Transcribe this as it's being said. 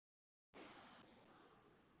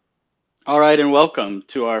All right, and welcome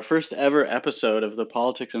to our first ever episode of the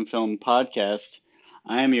Politics and Film podcast.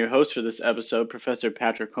 I am your host for this episode, Professor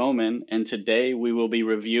Patrick Homan, and today we will be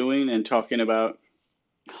reviewing and talking about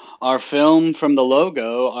our film from the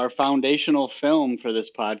logo, our foundational film for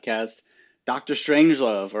this podcast, Dr.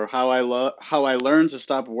 Strangelove, or How I Learned to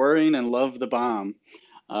Stop Worrying and Love the Bomb,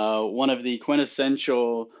 one of the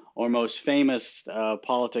quintessential or most famous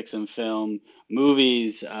politics and film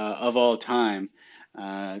movies of all time.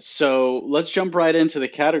 So let's jump right into the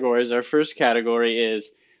categories. Our first category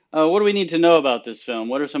is what do we need to know about this film?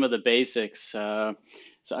 What are some of the basics? So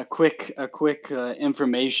a quick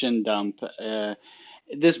information dump.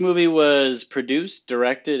 This movie was produced,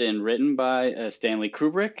 directed, and written by Stanley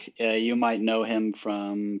Kubrick. You might know him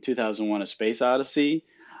from 2001: A Space Odyssey.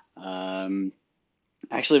 Um,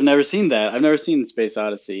 Actually, I've never seen that. I've never seen Space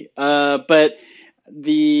Odyssey. But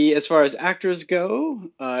the as far as actors go,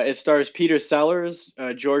 it stars Peter Sellers,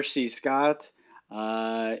 George C. Scott.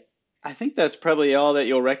 Uh, I think that's probably all that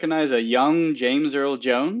you'll recognize. A young James Earl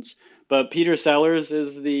Jones, but Peter Sellers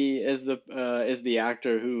is the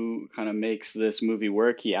actor who kind of makes this movie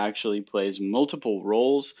work. He actually plays multiple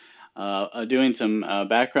roles. Doing some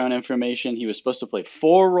background information, he was supposed to play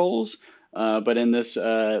four roles, but in this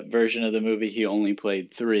version of the movie, he only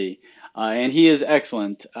played three, and he is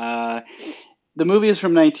excellent. The movie is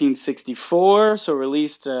from 1964, so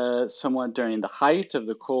released somewhat during the height of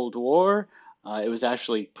the Cold War. It was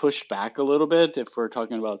actually pushed back a little bit if we're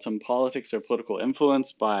talking about some politics or political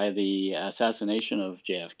influence by the assassination of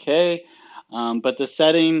JFK. But the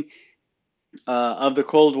setting of the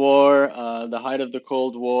Cold War, the height of the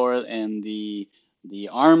Cold War, and the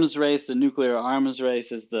arms race, the nuclear arms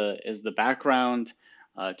race, is the background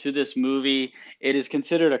to this movie. It is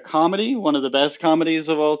considered a comedy, one of the best comedies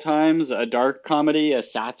of all times, a dark comedy, a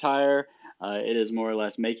satire. It is more or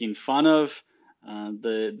less making fun of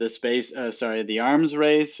the arms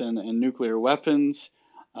race and nuclear weapons.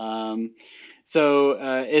 Um,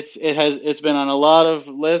 it's been on a lot of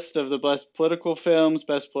lists of the best political films,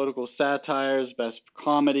 best political satires, best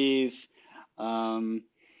comedies. Um,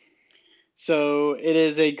 so it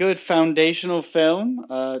is a good foundational film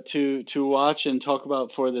to watch and talk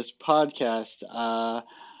about for this podcast.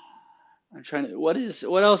 I'm trying to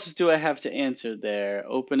what else do I have to answer there?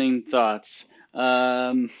 Opening thoughts.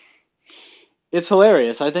 It's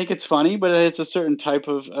hilarious. I think it's funny, but it's a certain type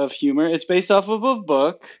of humor. It's based off of a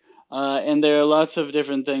book, and there are lots of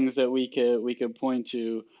different things that we could point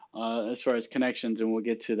to as far as connections, and we'll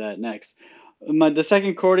get to that next. The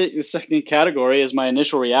second category is my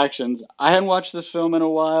initial reactions. I hadn't watched this film in a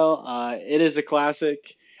while. It is a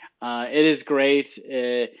classic. It is great.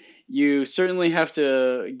 You certainly have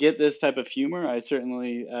to get this type of humor. I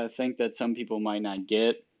certainly think that some people might not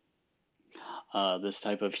get this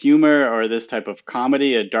type of humor or this type of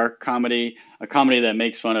comedy, a dark comedy, a comedy that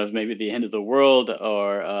makes fun of maybe the end of the world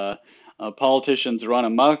or politicians run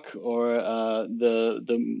amok or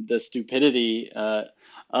the stupidity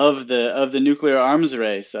of the nuclear arms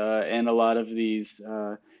race and a lot of these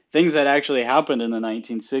things that actually happened in the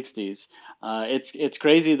 1960s. It's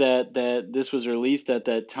crazy that this was released at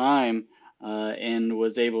that time and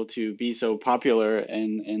was able to be so popular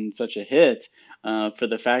and such a hit for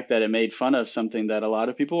the fact that it made fun of something that a lot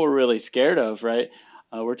of people were really scared of, right?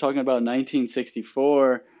 We're talking about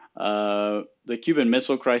 1964. The Cuban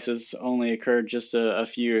Missile Crisis only occurred just a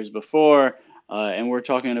few years before, and we're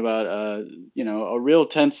talking about a real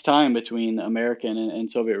tense time between American and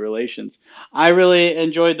Soviet relations. I really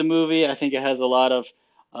enjoyed the movie. I think it has a lot of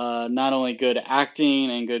not only good acting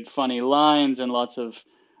and good funny lines and lots of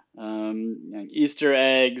Easter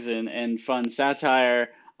eggs and fun satire.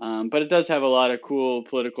 But it does have a lot of cool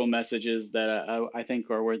political messages that I think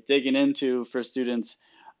are worth digging into for students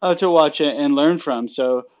to watch it and learn from.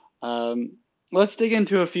 So um, let's dig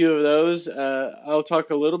into a few of those. I'll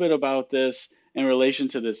talk a little bit about this in relation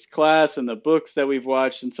to this class and the books that we've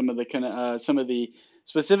watched and some of the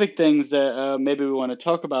specific things that maybe we want to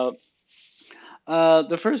talk about.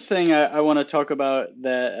 The first thing I want to talk about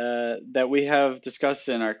that we have discussed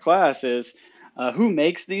in our class is who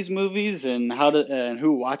makes these movies and and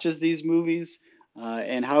who watches these movies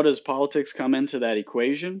and how does politics come into that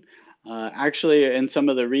equation. Actually, in some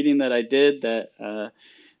of the reading that I did, that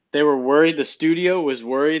they were worried, the studio was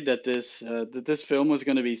worried that this film was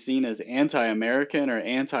going to be seen as anti-American or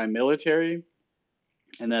anti-military,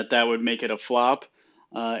 and that would make it a flop.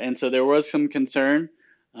 And so there was some concern.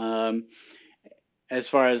 Um, as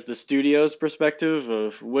far as the studio's perspective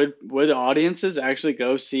of would audiences actually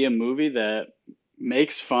go see a movie that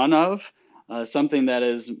makes fun of something that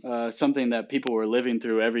is something that people were living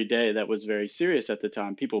through every day that was very serious at the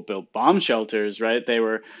time. People built bomb shelters, right? They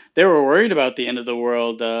were worried about the end of the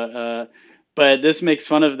world. But this makes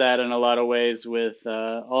fun of that in a lot of ways with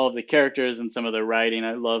all of the characters and some of the writing.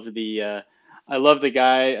 I love the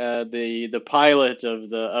guy, the pilot of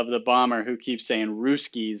the bomber who keeps saying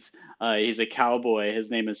Ruskies. He's a cowboy.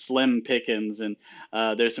 His name is Slim Pickens, and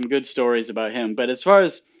there's some good stories about him. But as far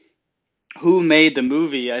as who made the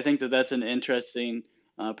movie, I think that that's an interesting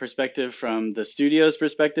perspective from the studio's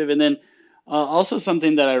perspective. And then also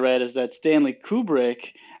something that I read is that Stanley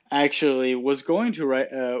Kubrick actually was going to write,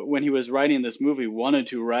 when he was writing this movie, wanted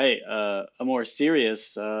to write a more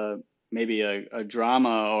serious, maybe a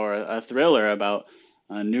drama or a thriller about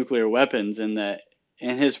nuclear weapons, and that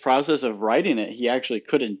in his process of writing it, he actually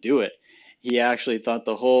couldn't do it. He actually thought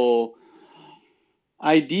the whole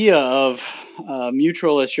idea of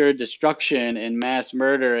mutual assured destruction and mass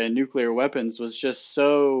murder and nuclear weapons was just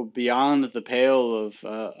so beyond the pale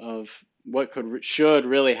of what should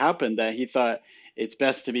really happen that he thought it's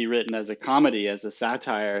best to be written as a comedy, as a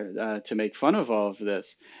satire, to make fun of all of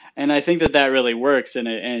this. And I think that that really works, and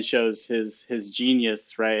it shows his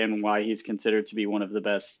genius, right, and why he's considered to be one of the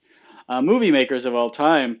best movie makers of all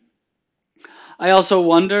time. I also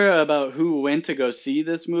wonder about who went to go see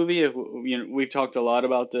this movie. We've talked a lot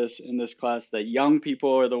about this in this class that young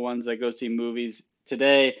people are the ones that go see movies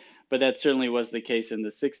today, but that certainly was the case in the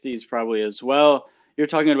 60s probably as well. You're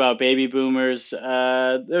talking about baby boomers.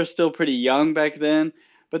 They're still pretty young back then,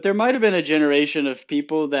 but there might have been a generation of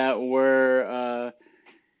people that were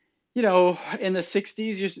in the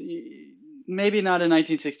 60s, maybe not in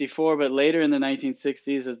 1964, but later in the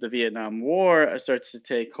 1960s, as the Vietnam War starts to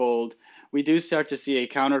take hold, we do start to see a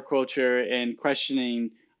counterculture in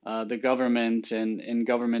questioning the government and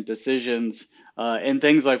government decisions and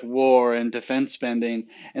things like war and defense spending.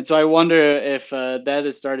 And so I wonder if that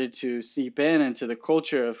has started to seep in into the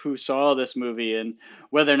culture of who saw this movie and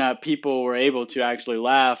whether or not people were able to actually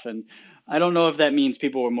laugh. And I don't know if that means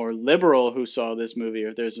people were more liberal who saw this movie, or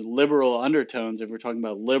if there's liberal undertones, if we're talking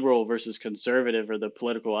about liberal versus conservative, or the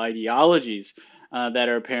political ideologies that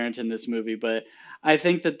are apparent in this movie. But I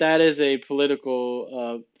think that that is a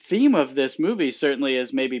political theme of this movie, certainly,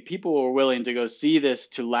 as maybe people were willing to go see this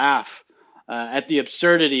to laugh at the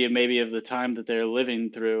absurdity of maybe of the time that they're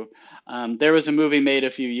living through. There was a movie made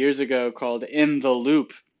a few years ago called In the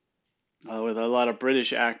Loop, with a lot of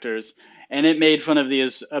British actors, and it made fun of the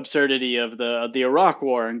absurdity of the Iraq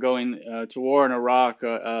War and going to war in Iraq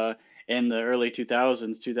in the early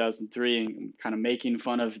 2000s, 2003, and kind of making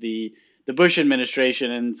fun of the Bush administration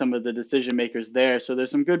and some of the decision makers there. So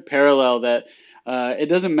there's some good parallel that it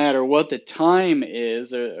doesn't matter what the time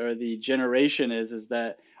is, or the generation is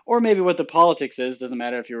that, or maybe what the politics is, doesn't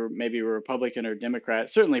matter if you're maybe a Republican or Democrat,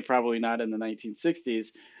 certainly probably not in the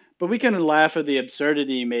 1960s. But we can laugh at the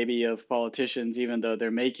absurdity maybe of politicians, even though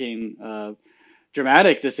they're making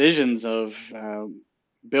dramatic decisions of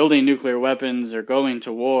building nuclear weapons or going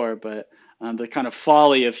to war. But the kind of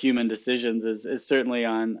folly of human decisions is certainly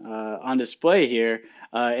on display here,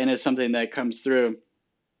 and is something that comes through.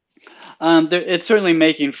 It's certainly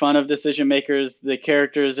making fun of decision makers. The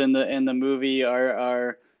characters in the movie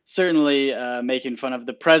are certainly making fun of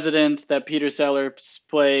the president that Peter Sellers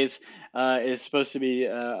plays. Is supposed to be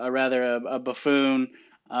a buffoon,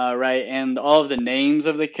 right? And all of the names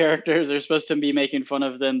of the characters are supposed to be making fun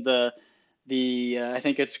of them. The I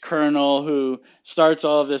think it's Colonel who starts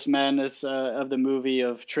all of this madness of the movie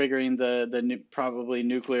of triggering the probably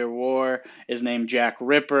nuclear war is named Jack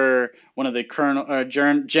Ripper. One of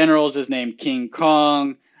the generals is named King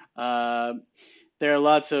Kong. Uh, there are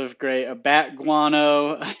lots of great Bat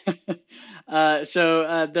Guano.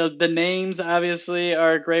 So the names obviously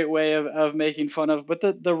are a great way of making fun of, but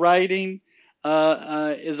the writing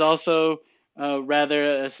is also rather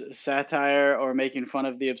a satire or making fun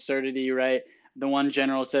of the absurdity, right? The one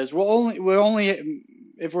general says, we're only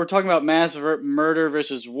if we're talking about mass murder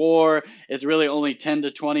versus war, it's really only 10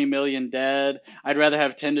 to 20 million dead. I'd rather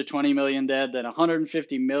have 10 to 20 million dead than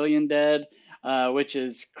 150 million dead, which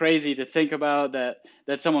is crazy to think about that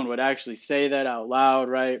someone would actually say that out loud,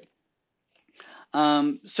 right?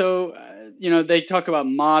 They talk about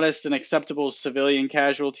modest and acceptable civilian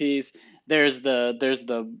casualties. There's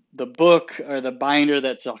the book or the binder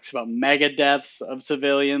that talks about mega deaths of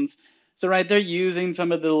civilians. So right, they're using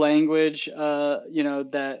some of the language,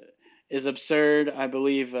 that is absurd. I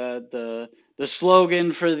believe the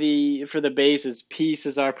slogan for the base is "Peace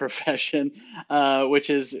is our profession," which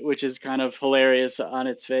is kind of hilarious on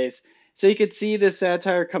its face. So you could see the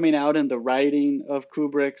satire coming out in the writing of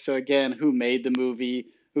Kubrick. So again, who made the movie?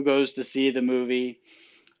 Who goes to see the movie?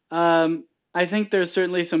 I think there's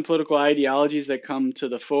certainly some political ideologies that come to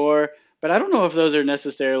the fore, but I don't know if those are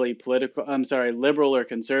necessarily political, I'm sorry, liberal or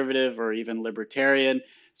conservative or even libertarian.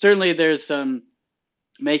 Certainly there's some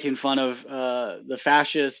making fun of the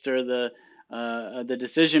fascist or the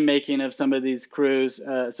decision making of some of these crews,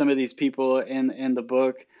 some of these people in the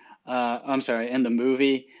book. I'm sorry, in the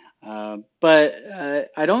movie. But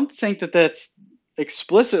I don't think that that's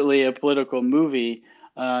explicitly a political movie,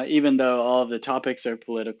 even though all of the topics are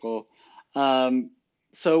political. Um,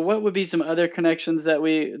 so, what would be some other connections that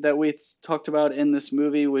we talked about in this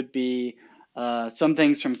movie? Would be some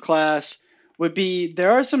things from class would be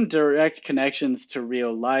there are some direct connections to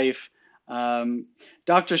real life. Um,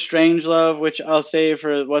 Doctor Strangelove, which I'll say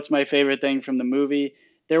for what's my favorite thing from the movie,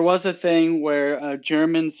 there was a thing where a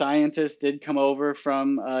German scientist did come over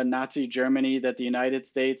from Nazi Germany that the United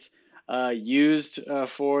States used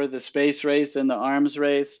for the space race and the arms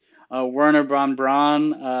race. Werner von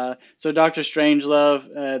Braun. So Doctor Strangelove,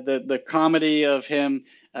 the comedy of him,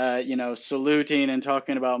 saluting and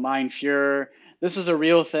talking about Mein Fuhrer, this is a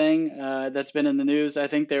real thing that's been in the news. I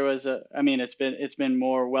think there was I mean, it's been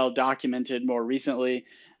more well documented more recently.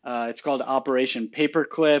 It's called Operation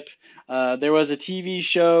Paperclip. There was a TV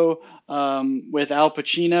show with Al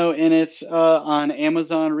Pacino in it on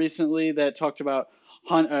Amazon recently that talked about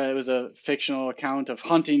it was a fictional account of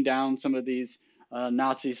hunting down some of these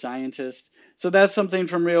Nazi scientists. So that's something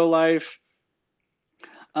from real life.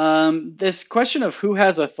 This question of who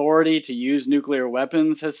has authority to use nuclear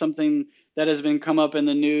weapons has something that has been come up in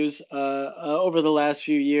the news over the last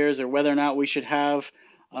few years, or whether or not we should have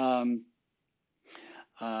um,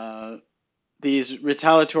 uh, these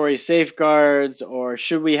retaliatory safeguards, or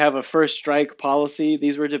should we have a first strike policy?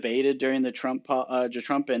 These were debated during the Trump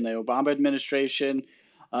and the Obama administration.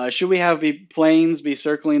 Should we have planes be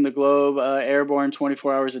circling the globe airborne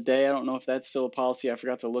 24 hours a day? I don't know if that's still a policy. I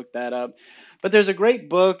forgot to look that up. But there's a great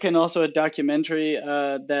book and also a documentary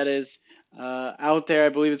that is out there. I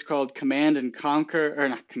believe it's called Command and Conquer, or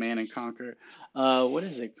not Command and Conquer. What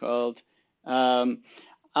is it called? Um,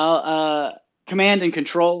 I'll, Command and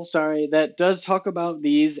Control, sorry, that does talk about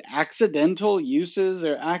these accidental uses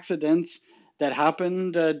or accidents that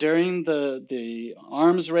happened during the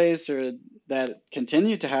arms race, or that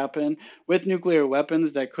continue to happen with nuclear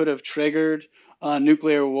weapons that could have triggered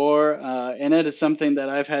nuclear war. And it is something that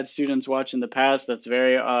I've had students watch in the past that's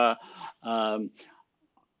very um,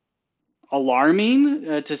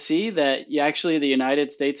 alarming to see that actually the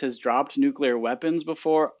United States has dropped nuclear weapons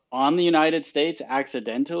before on the United States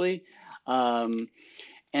accidentally. Um,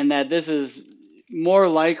 and that this is more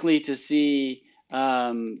likely to see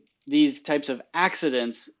these types of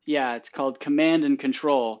accidents. Yeah, it's called Command and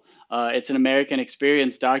Control. It's an American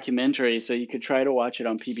Experience documentary, so you could try to watch it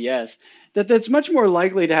on PBS. That's much more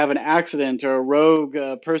likely to have an accident or a rogue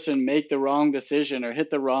person make the wrong decision or hit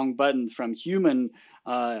the wrong button from human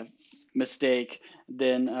uh, mistake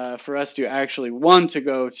than for us to actually want to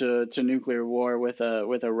go to nuclear war with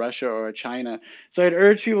a Russia or a China. So I'd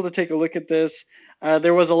urge people to take a look at this.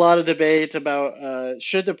 There was a lot of debate about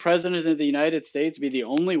should the president of the United States be the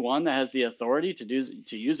only one that has the authority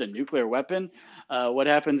to use a nuclear weapon? What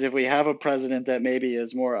happens if we have a president that maybe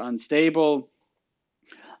is more unstable?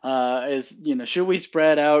 Should we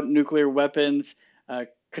spread out nuclear weapons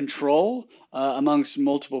control amongst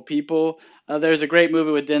multiple people? There's a great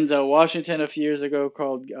movie with Denzel Washington a few years ago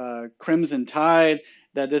called Crimson Tide,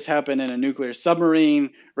 that this happened in a nuclear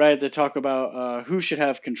submarine, right? To talk about who should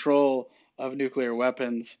have control of nuclear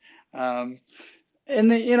weapons. Um,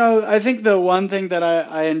 and I think the one thing that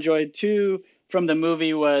I enjoyed too from the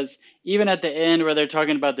movie was even at the end where they're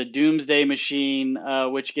talking about the doomsday machine,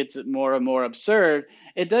 which gets more and more absurd.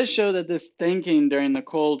 It does show that this thinking during the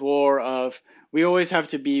Cold War of we always have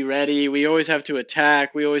to be ready, we always have to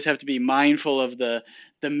attack, we always have to be mindful of the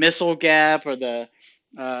missile gap, or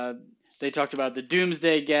uh, they talked about the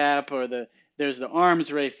doomsday gap, or there's the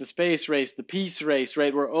arms race, the space race, the peace race,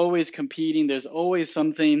 right? We're always competing. There's always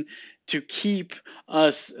something to keep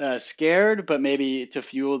us scared, but maybe to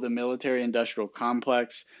fuel the military industrial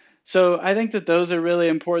complex. So I think that those are really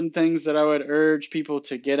important things that I would urge people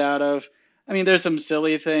to get out of. I mean, there's some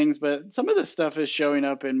silly things, but some of this stuff is showing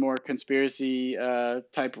up in more conspiracy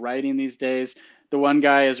type writing these days. The one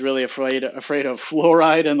guy is really afraid of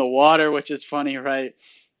fluoride in the water, which is funny, right?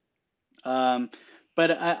 Um,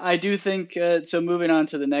 but I do think so. Moving on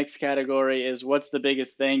to the next category is what's the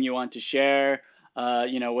biggest thing you want to share?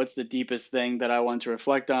 What's the deepest thing that I want to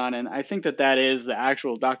reflect on? And I think that that is the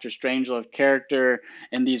actual Doctor Strangelove character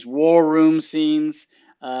and these war room scenes.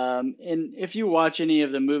 And if you watch any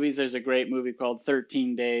of the movies, there's a great movie called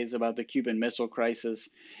 13 Days about the Cuban Missile Crisis.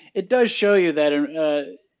 It does show you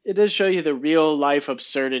that. it does show you the real life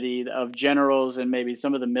absurdity of generals and maybe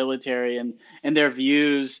some of the military and their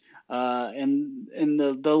views, and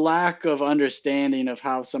the lack of understanding of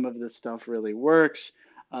how some of this stuff really works,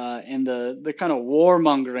 and the kind of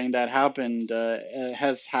warmongering that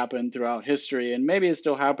has happened throughout history, and maybe is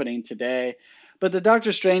still happening today. But the Doctor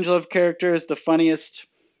Strangelove character is the funniest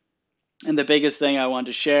and the biggest thing I wanted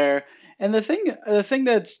to share. And the thing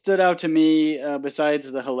that stood out to me,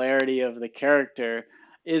 besides the hilarity of the character,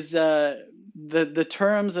 is the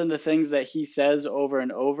terms and the things that he says over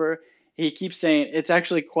and over. He keeps saying it's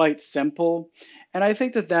actually quite simple, and I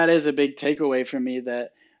think that that is a big takeaway for me.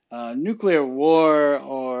 That nuclear war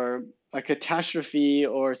or a catastrophe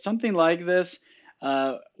or something like this,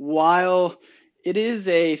 while it is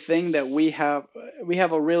a thing that we have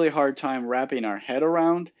a really hard time wrapping our head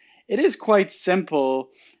around, it is quite simple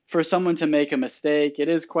for someone to make a mistake. It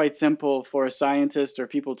is quite simple for a scientist or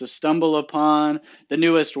people to stumble upon the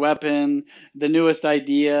newest weapon, the newest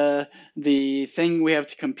idea, the thing we have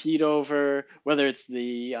to compete over, whether it's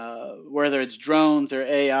drones or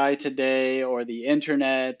AI today, or the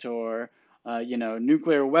internet, or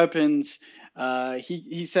nuclear weapons.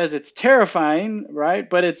 He says it's terrifying, right?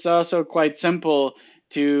 But it's also quite simple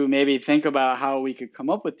to maybe think about how we could come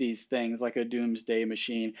up with these things like a doomsday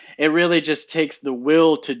machine. It really just takes the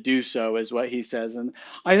will to do so, is what he says. And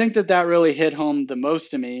I think that that really hit home the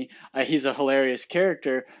most to me. He's a hilarious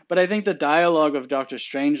character, but I think the dialogue of Doctor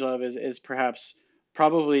Strangelove is perhaps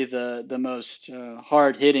probably the most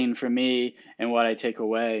hard hitting for me and what I take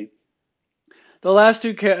away. The last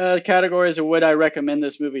two categories are, would I recommend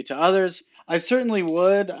this movie to others? I certainly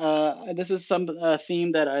would. This is some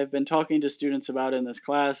theme that I've been talking to students about in this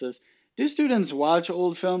class is, do students watch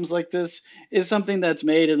old films like this? Is something that's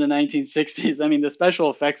made in the 1960s. I mean, the special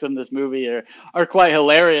effects in this movie are quite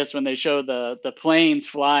hilarious when they show the planes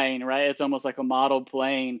flying, right? It's almost like a model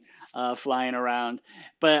plane flying around.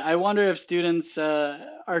 But I wonder if students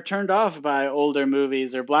are turned off by older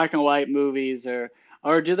movies or black and white movies,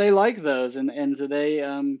 or do they like those, and do they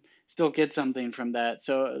still get something from that?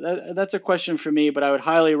 So that's a question for me, but I would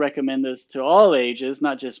highly recommend this to all ages,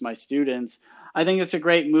 not just my students. I think it's a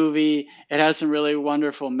great movie. It has some really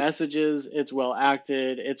wonderful messages. It's well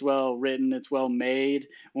acted, it's well written, it's well made.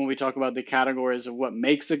 When we talk about the categories of what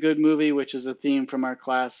makes a good movie, which is a theme from our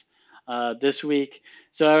class this week.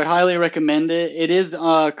 So I would highly recommend it. It is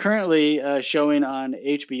currently showing on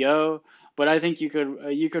HBO, but I think you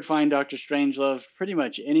could find Doctor Strangelove pretty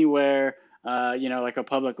much anywhere. Like a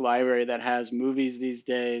public library that has movies these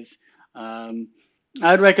days. Um,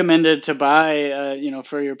 I'd recommend it to buy,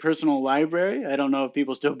 for your personal library. I don't know if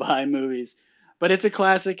people still buy movies, but it's a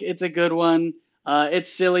classic. It's a good one.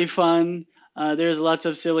 It's silly fun. There's lots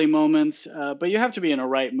of silly moments, but you have to be in a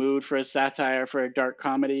right mood for a satire, for a dark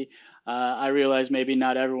comedy. I realize maybe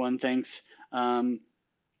not everyone thinks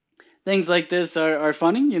things like this are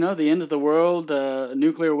funny. The end of the world,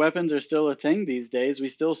 nuclear weapons are still a thing these days. We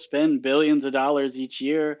still spend billions of dollars each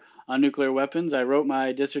year on nuclear weapons. I wrote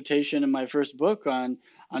my dissertation in my first book on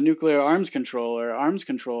nuclear arms control or arms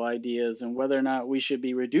control ideas, and whether or not we should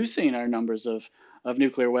be reducing our numbers of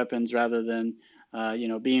nuclear weapons rather than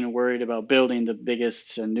being worried about building the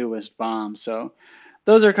biggest and newest bomb. So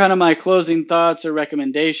those are kind of my closing thoughts or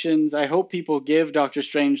recommendations. I hope people give Doctor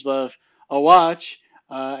Strangelove a watch.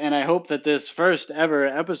 And I hope that this first ever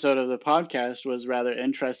episode of the podcast was rather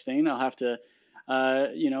interesting. I'll have to,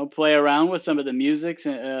 play around with some of the music,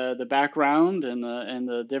 the background, and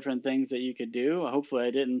the different things that you could do. Hopefully,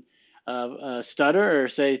 I didn't stutter or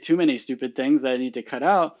say too many stupid things that I need to cut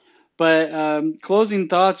out. But closing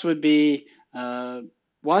thoughts would be,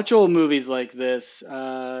 watch old movies like this.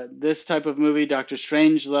 This type of movie, Doctor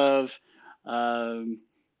Strangelove. Um,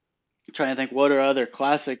 Trying to think what are other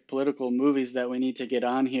classic political movies that we need to get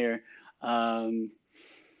on here. Um,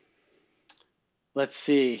 let's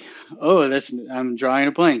see. Oh, this I'm drawing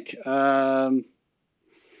a blank. All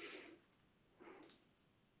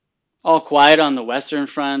Quiet on the Western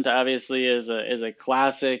Front obviously is a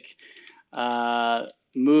classic uh,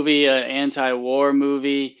 movie, an anti-war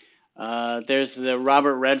movie. There's the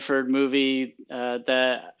Robert Redford movie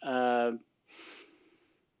that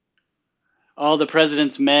All the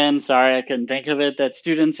President's Men. Sorry, I couldn't think of it. That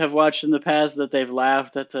students have watched in the past that they've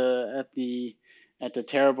laughed at the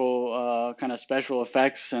terrible kind of special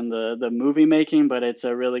effects and the movie making, but it's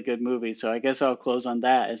a really good movie. So I guess I'll close on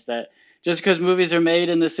that. Is that just because movies are made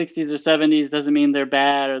in the 60s or 70s doesn't mean they're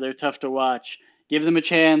bad or they're tough to watch. Give them a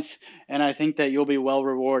chance, and I think that you'll be well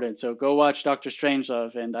rewarded. So go watch Doctor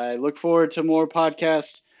Strangelove, and I look forward to more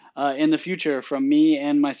podcasts in the future from me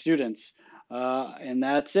and my students. And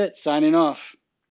that's it. Signing off.